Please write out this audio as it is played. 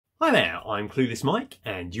Hi there, I'm Clueless Mike,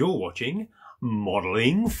 and you're watching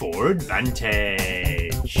Modelling for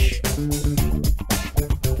Advantage.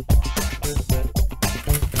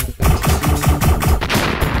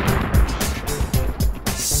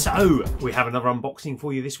 So, we have another unboxing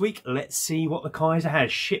for you this week. Let's see what the Kaiser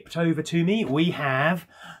has shipped over to me. We have,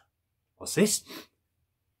 what's this?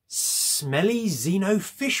 Smelly Xeno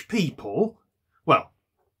fish people? Well,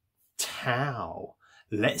 Tau.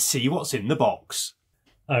 Let's see what's in the box.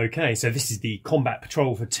 Okay, so this is the Combat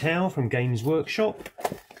Patrol for Tau from Games Workshop.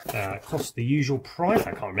 Cost the usual price.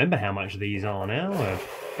 I can't remember how much these are now,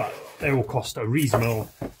 but they all cost a reasonable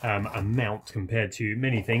amount compared to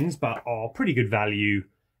many things, but are pretty good value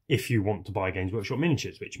if you want to buy Games Workshop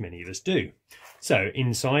miniatures, which many of us do. So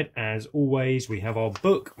inside, as always, we have our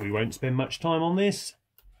book. We won't spend much time on this.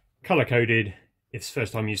 Colour-coded. If it's the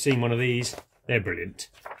first time you've seen one of these, they're brilliant.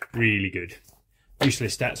 Really good.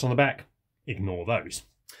 Useless stats on the back. Ignore those.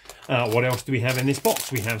 What else do we have in this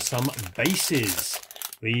box? We have some bases.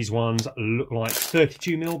 These ones look like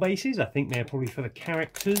 32mm bases. I think they're probably for the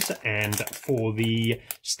characters and for the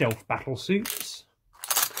stealth battlesuits.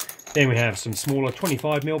 Then we have some smaller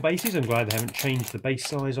 25mm bases. I'm glad they haven't changed the base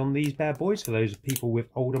size on these bad boys for those people with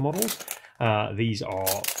older models. These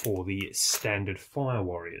are for the standard Fire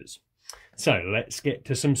Warriors. So let's get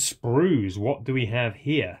to some sprues. What do we have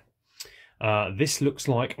here? This looks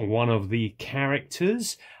like one of the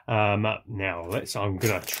characters. Now, I'm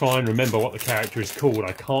going to try and remember what the character is called.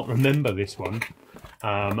 I can't remember this one.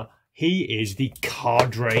 He is the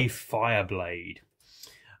Cadre Fireblade.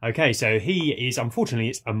 Okay, so he is, unfortunately,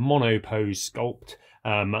 it's a monopose sculpt.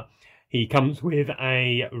 He comes with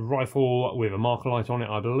a rifle with a marker light on it,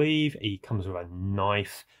 I believe. He comes with a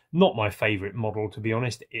knife. Not my favourite model, to be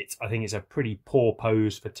honest. I think it's a pretty poor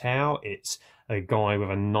pose for Tau. It's a guy with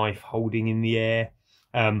a knife holding in the air.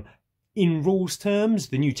 In rules terms,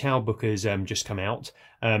 the new Tau book has just come out,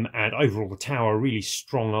 and overall the Tau are a really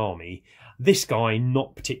strong army. This guy,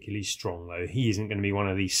 not particularly strong, though. He isn't going to be one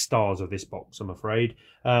of the stars of this box, I'm afraid.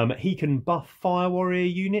 He can buff Fire Warrior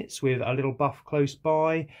units with a little buff close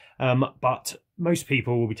by, but most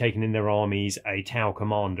people will be taking in their armies a Tau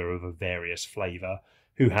commander of a various flavour,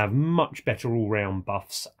 who have much better all-round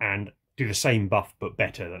buffs and do the same buff but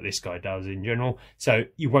better that this guy does in general. So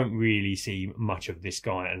you won't really see much of this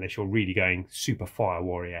guy unless you're really going super Fire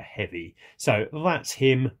Warrior heavy. So that's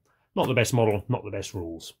him. Not the best model, not the best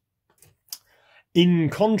rules. In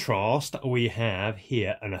contrast, we have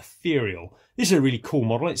here an Ethereal. This is a really cool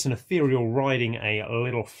model. It's an Ethereal riding a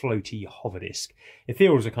little floaty hover disc.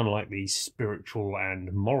 Ethereals are kind of like the spiritual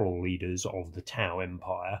and moral leaders of the Tau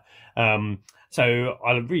Empire. So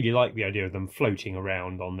I really like the idea of them floating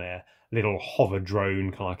around on their little hover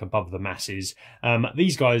drone, kind of like above the masses.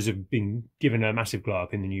 These guys have been given a massive glow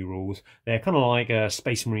up in the new rules. They're kind of like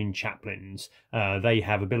Space Marine chaplains. They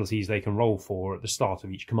have abilities they can roll for at the start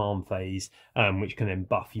of each command phase, which can then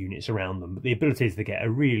buff units around them. But the abilities they get are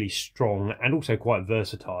really strong and also quite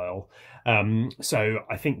versatile. So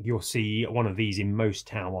I think you'll see one of these in most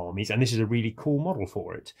Tau armies, and this is a really cool model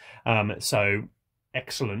for it. So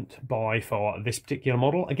excellent buy for this particular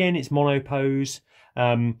model. Again, it's monopose.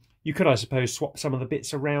 You could, I suppose, swap some of the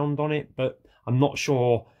bits around on it, but I'm not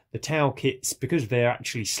sure the Tau kits, because they're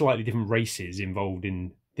actually slightly different races involved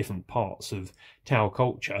in different parts of Tau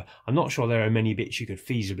culture, I'm not sure there are many bits you could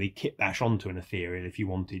feasibly kit bash onto an Ethereal if you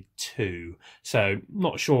wanted to. So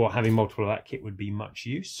not sure having multiple of that kit would be much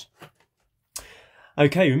use.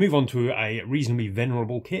 Okay, we move on to a reasonably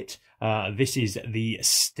venerable kit. This is the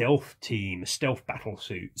Stealth Team, Stealth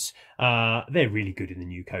Battlesuits. They're really good in the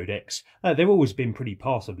new codex. They've always been pretty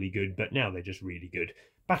passably good, but now they're just really good.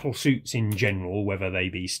 Battlesuits in general, whether they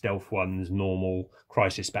be stealth ones, normal,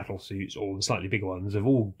 crisis battlesuits, or the slightly bigger ones, have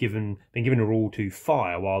all been given a rule to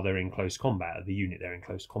fire while they're in close combat, the unit they're in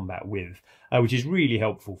close combat with, which is really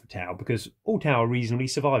helpful for Tau, because all Tau are reasonably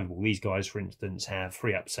survivable. These guys, for instance, have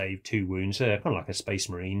 3-up save, 2 wounds, so they're kind of like a Space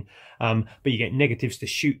Marine, but you get negatives to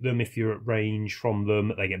shoot them if you're at range from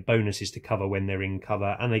them, they get bonuses to cover when they're in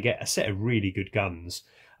cover, and they get a set of really good guns.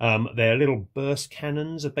 Their little burst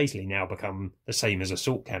cannons have basically now become the same as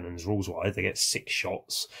assault cannons rules-wise. They get 6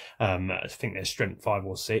 shots. I think they're strength 5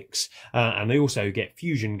 or 6. And they also get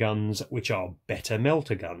fusion guns, which are better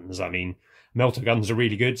melter guns. I mean, melter guns are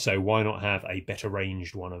really good, so why not have a better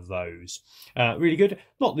ranged one of those? Really good.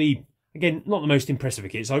 Again, not the most impressive of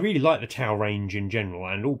kits. I really like the Tau range in general,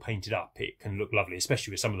 and all painted up, it can look lovely,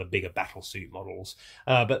 especially with some of the bigger battlesuit models.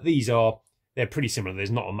 But they're pretty similar.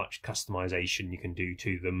 There's not much customization you can do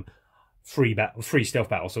to them. Free stealth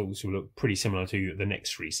battlesuits will look pretty similar to the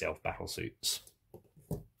next 3 stealth battlesuits.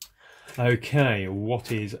 Okay,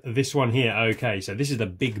 what is this one here? Okay, so this is the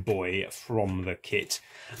big boy from the kit.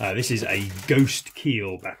 This is a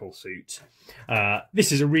Ghostkeel Battlesuit.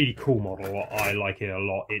 This is a really cool model. I like it a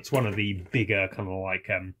lot. It's one of the bigger kind of like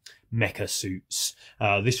mecha suits.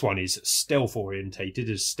 This one is stealth orientated,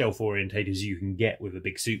 as stealth orientated as you can get with a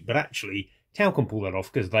big suit, but actually Tau can pull that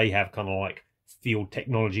off because they have kind of like field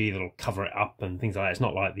technology that'll cover it up and things like that. It's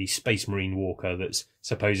not like the Space Marine Walker that's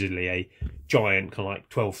supposedly a giant kind of like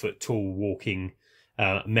 12-foot tall walking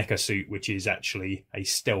mecha suit, which is actually a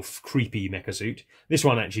stealth creepy mecha suit. This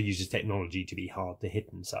one actually uses technology to be hard to hit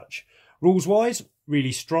and such. Rules wise,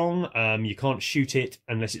 really strong. You can't shoot it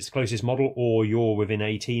unless it's the closest model or you're within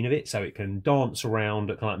 18 of it, so it can dance around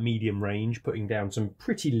at kind of medium range, putting down some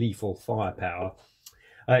pretty lethal firepower.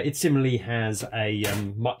 It similarly has a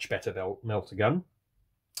much better melter gun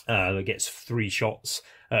that gets 3 shots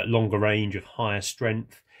at longer range of higher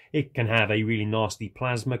strength. It can have a really nasty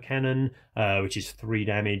plasma cannon, which is 3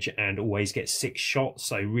 damage and always gets 6 shots,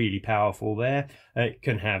 so really powerful there. It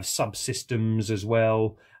can have subsystems as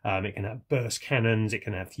well. It can have burst cannons, it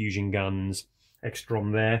can have fusion guns, extra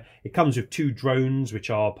on there. It comes with 2 drones, which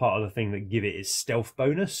are part of the thing that give it its stealth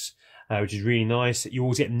bonus. Which is really nice. You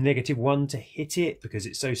always get -1 to hit it because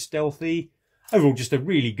it's so stealthy. Overall, just a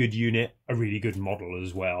really good unit, a really good model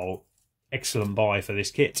as well. Excellent buy for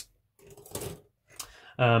this kit.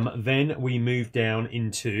 Then we move down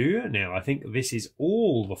into, now I think this is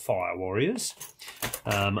all the Fire Warriors.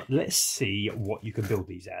 Let's see what you can build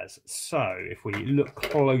these as. So if we look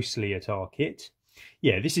closely at our kit,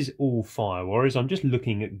 yeah, this is all Fire Warriors. I'm just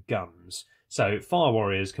looking at guns. So Fire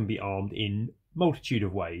Warriors can be armed in multitude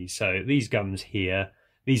of ways. So these guns here,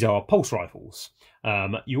 these are pulse rifles.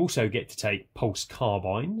 You also get to take pulse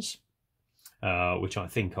carbines, which I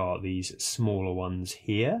think are these smaller ones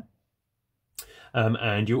here.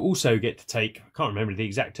 And you also get to take, I can't remember the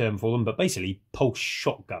exact term for them, but basically pulse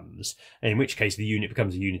shotguns, in which case the unit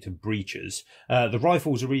becomes a unit of breachers. The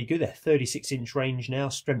rifles are really good. They're 36-inch range now,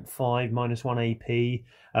 strength 5, -1 AP.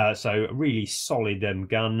 So a really solid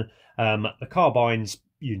gun. The carbines,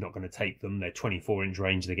 you're not going to take them. They're 24-inch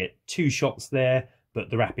range. They get 2 shots there,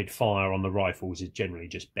 but the rapid fire on the rifles is generally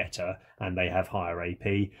just better, and they have higher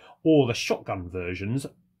AP. Or the shotgun versions,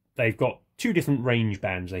 they've got 2 different range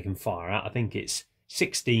bands they can fire at. I think it's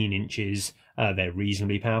 16 inches. They're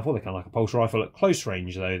reasonably powerful. They're kind of like a pulse rifle. At close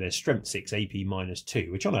range, though, they're strength 6, AP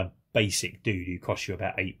 -2, which on a basic dude who costs you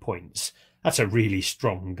about 8 points. That's a really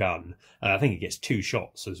strong gun. I think it gets 2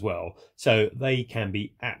 shots as well. So they can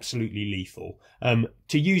be absolutely lethal.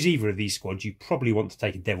 To use either of these squads, you probably want to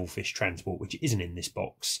take a Devilfish transport, which isn't in this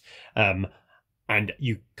box. And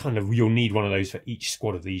you'll need one of those for each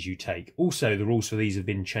squad of these you take. Also, the rules for these have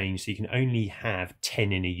been changed, so you can only have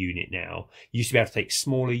 10 in a unit now. You used to be able to take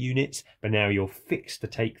smaller units, but now you're fixed to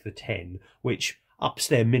take the 10, which ups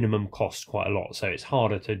their minimum cost quite a lot, so it's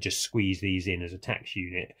harder to just squeeze these in as a tax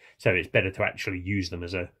unit. So it's better to actually use them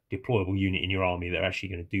as a deployable unit in your army that are actually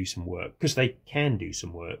going to do some work, because they can do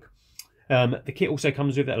some work. The kit also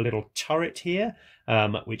comes with a little turret here,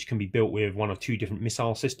 which can be built with 1 of 2 different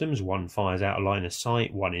missile systems. One fires out of line of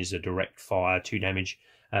sight, one is a direct fire 2 damage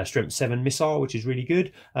strength 7 missile, which is really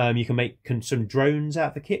good. You can make some drones out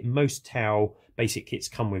of the kit. Most Tau basic kits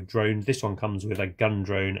come with drones. This one comes with a gun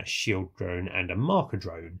drone, a shield drone, and a marker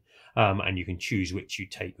drone. And you can choose which you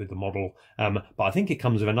take with the model. But I think it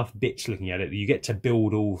comes with enough bits looking at it that you get to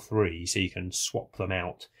build all 3, so you can swap them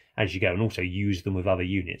out as you go, and also use them with other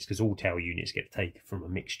units, because all Tau units get to take from a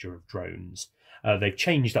mixture of drones. They've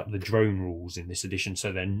changed up the drone rules in this edition,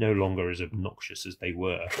 so they're no longer as obnoxious as they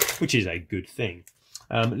were, which is a good thing.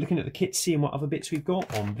 Looking at the kit, seeing what other bits we've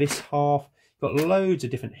got on this half, got loads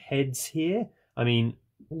of different heads here. I mean,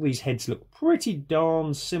 all these heads look pretty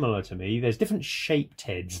darn similar to me. There's different shaped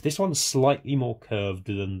heads. This one's slightly more curved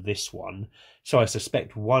than this one, so I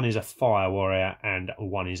suspect one is a Fire Warrior and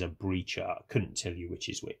one is a Breacher. I couldn't tell you which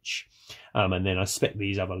is which. And then I suspect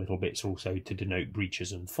these other little bits also to denote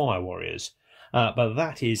Breachers and Fire Warriors. But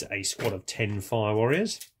that is a squad of 10 Fire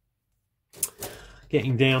Warriors.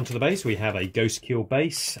 Getting down to the base, we have a Ghostkeel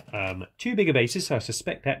base. 2 bigger bases, so I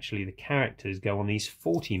suspect actually the characters go on these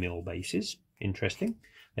 40mm bases. Interesting.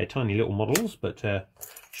 They're tiny little models, but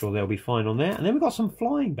sure they'll be fine on there. And then we've got some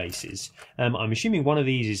flying bases. I'm assuming one of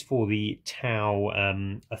these is for the Tau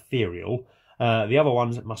Ethereal. The other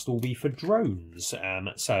ones must all be for drones.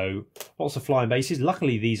 So lots of flying bases.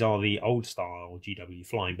 Luckily, these are the old style GW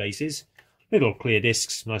flying bases. Little clear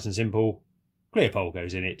discs, nice and simple. Clear pole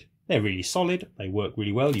goes in it. They're really solid. They work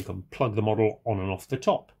really well. You can plug the model on and off the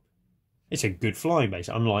top. It's a good flying base,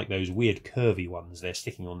 unlike those weird curvy ones they're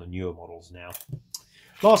sticking on the newer models now.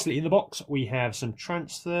 Lastly, in the box, we have some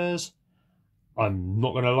transfers. I'm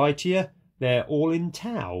not going to lie to you, they're all in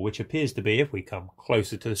tau, which appears to be, if we come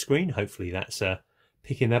closer to the screen, hopefully that's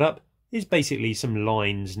picking that up, is basically some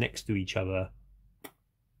lines next to each other.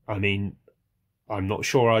 I mean, I'm not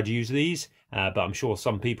sure I'd use these, but I'm sure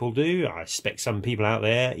some people do. I suspect some people out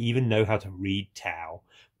there even know how to read tau,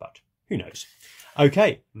 but who knows.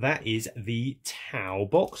 Okay, that is the tau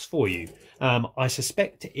box for you. I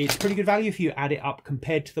suspect it's pretty good value if you add it up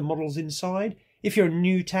compared to the models inside. If you're a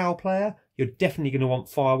new tau player, you're definitely going to want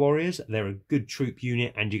Fire Warriors. They're a good troop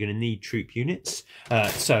unit and you're going to need troop units.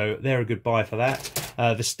 So they're a good buy for that.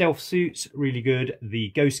 The stealth suits, really good.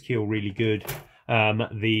 The Ghostkeel, really good.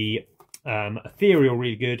 The Ethereal,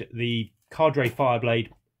 really good. The Cadre Fireblade,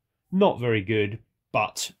 not very good,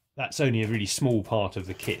 but that's only a really small part of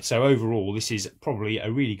the kit. So overall, this is probably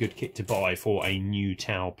a really good kit to buy for a new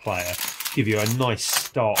tau player. Give you a nice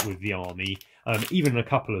start with the army. Even a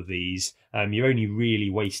couple of these, you're only really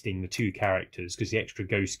wasting the 2 characters because the extra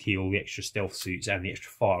Ghostkeel, the extra stealth suits and the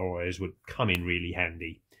extra Fire Warriors would come in really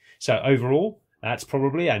handy. So overall, that's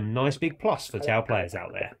probably a nice big plus for tau players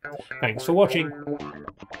out there. Thanks for watching.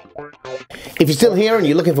 If you're still here and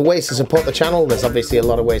you're looking for ways to support the channel, there's obviously a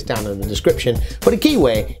lot of ways down in the description, but a key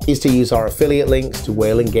way is to use our affiliate links to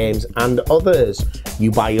Whaling Games and others. You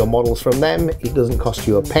buy your models from them, it doesn't cost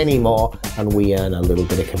you a penny more, and we earn a little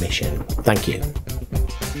bit of commission. Thank you.